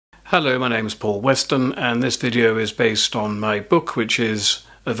Hello, my name is Paul Weston, and this video is based on my book, which is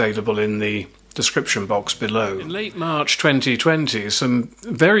available in the description box below. In late March 2020, some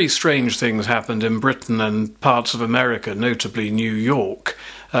very strange things happened in Britain and parts of America, notably New York,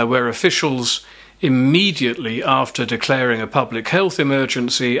 where officials immediately after declaring a public health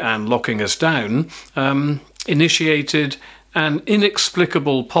emergency and locking us down, initiated an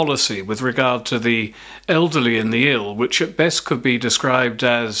inexplicable policy with regard to the elderly and the ill, which at best could be described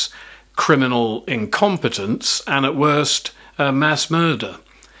as criminal incompetence and at worst mass murder.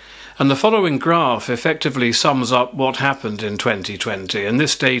 And the following graph effectively sums up what happened in 2020, and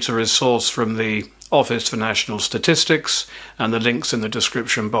this data is sourced from the Office for National Statistics, and the link's in the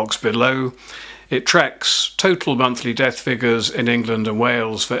description box below. It tracks total monthly death figures in England and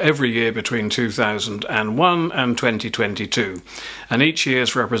Wales for every year between 2001 and 2022. And each year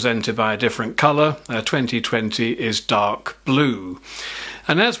is represented by a different colour. 2020 is dark blue.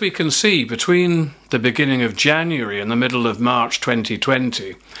 And as we can see, between the beginning of January and the middle of March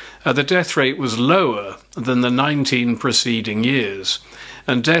 2020, the death rate was lower than the 19 preceding years.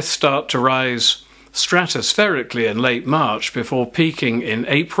 And deaths start to rise stratospherically in late March before peaking in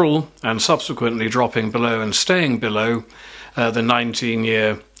April and subsequently dropping below and staying below the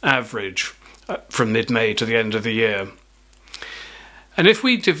 19-year average from mid-May to the end of the year. And if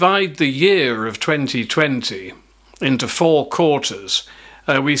we divide the year of 2020 into 4 quarters,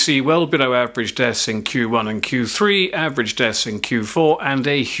 we see well below average deaths in Q1 and Q3, average deaths in Q4, and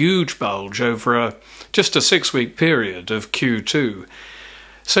a huge bulge over just a 6-week period of Q2.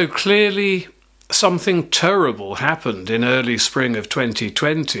 So clearly something terrible happened in early spring of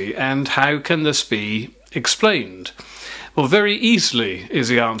 2020, and how can this be explained? Well, very easily is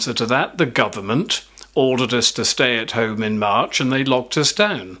the answer to that. The government ordered us to stay at home in March and they locked us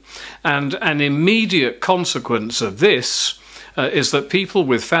down. And an immediate consequence of this is that people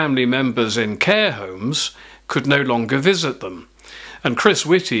with family members in care homes could no longer visit them. And Chris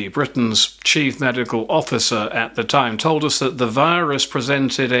Whitty, Britain's chief medical officer at the time, told us that the virus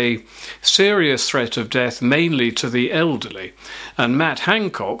presented a serious threat of death mainly to the elderly. And Matt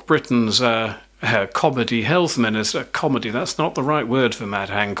Hancock, Britain's comedy health minister, that's not the right word for Matt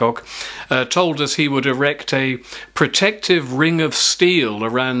Hancock, told us he would erect a protective ring of steel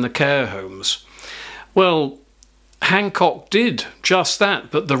around the care homes. Well, Hancock did just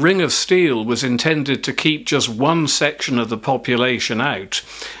that, but the ring of steel was intended to keep just one section of the population out,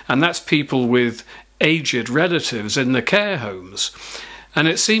 and that's people with aged relatives in the care homes. And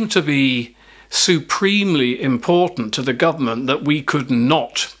it seemed to be supremely important to the government that we could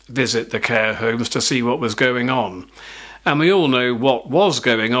not visit the care homes to see what was going on. And we all know what was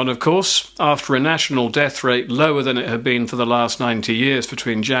going on, of course. After a national death rate lower than it had been for the last 90 years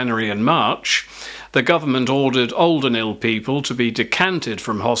between January and March, the government ordered old and ill people to be decanted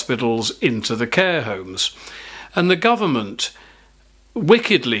from hospitals into the care homes. And the government,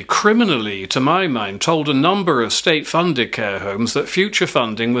 wickedly, criminally, to my mind, told a number of state-funded care homes that future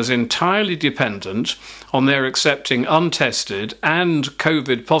funding was entirely dependent on their accepting untested and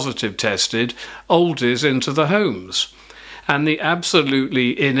COVID-positive tested oldies into the homes. And the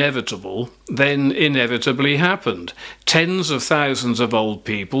absolutely inevitable then inevitably happened. Tens of thousands of old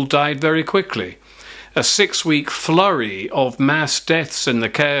people died very quickly. A 6-week flurry of mass deaths in the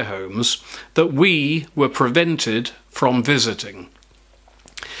care homes that we were prevented from visiting.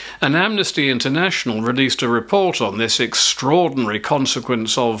 And Amnesty International released a report on this extraordinary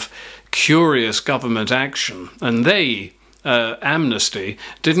consequence of curious government action, and they, Amnesty,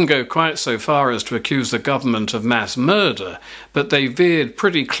 didn't go quite so far as to accuse the government of mass murder, but they veered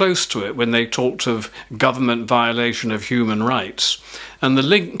pretty close to it when they talked of government violation of human rights. And the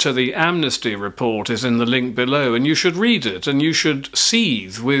link to the Amnesty report is in the link below, and you should read it, and you should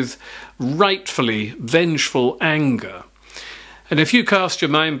seethe with rightfully vengeful anger. And if you cast your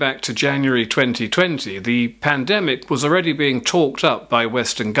mind back to January 2020, the pandemic was already being talked up by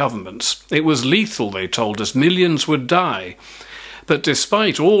Western governments. It was lethal, they told us. Millions would die. But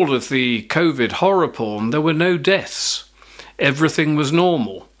despite all of the COVID horror porn, there were no deaths. Everything was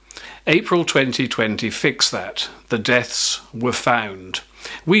normal. April 2020 fixed that. The deaths were found.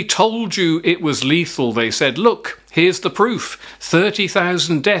 We told you it was lethal, they said. Look, here's the proof.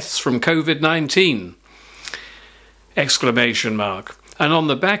 30,000 deaths from COVID-19. Exclamation mark. And on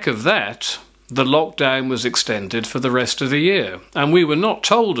the back of that, the lockdown was extended for the rest of the year. And we were not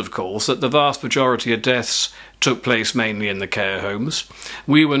told, of course, that the vast majority of deaths took place mainly in the care homes.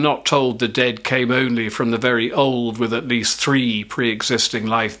 We were not told the dead came only from the very old with at least 3 pre-existing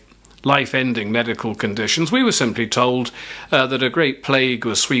life-ending medical conditions. We were simply told that a great plague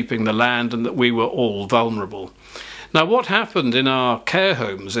was sweeping the land and that we were all vulnerable. Now, what happened in our care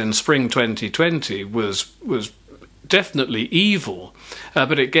homes in spring 2020 was definitely evil,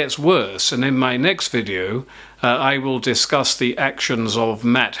 but it gets worse. And in my next video, I will discuss the actions of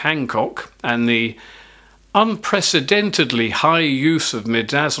Matt Hancock and the unprecedentedly high use of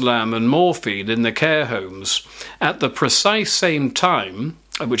midazolam and morphine in the care homes at the precise same time,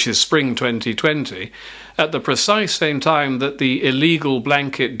 which is spring 2020, at the precise same time that the illegal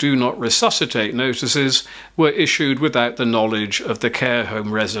blanket do not resuscitate notices were issued without the knowledge of the care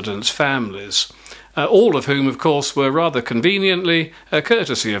home residents' families, all of whom, of course, were rather conveniently,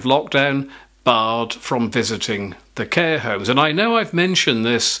 courtesy of lockdown, barred from visiting the care homes. And I know I've mentioned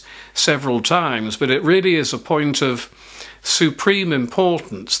this several times, but it really is a point of supreme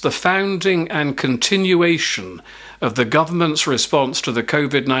importance. The founding and continuation of the government's response to the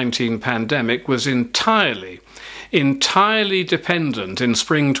COVID-19 pandemic was entirely dependent in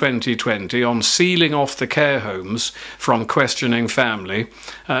spring 2020 on sealing off the care homes from questioning family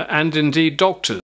and indeed doctors.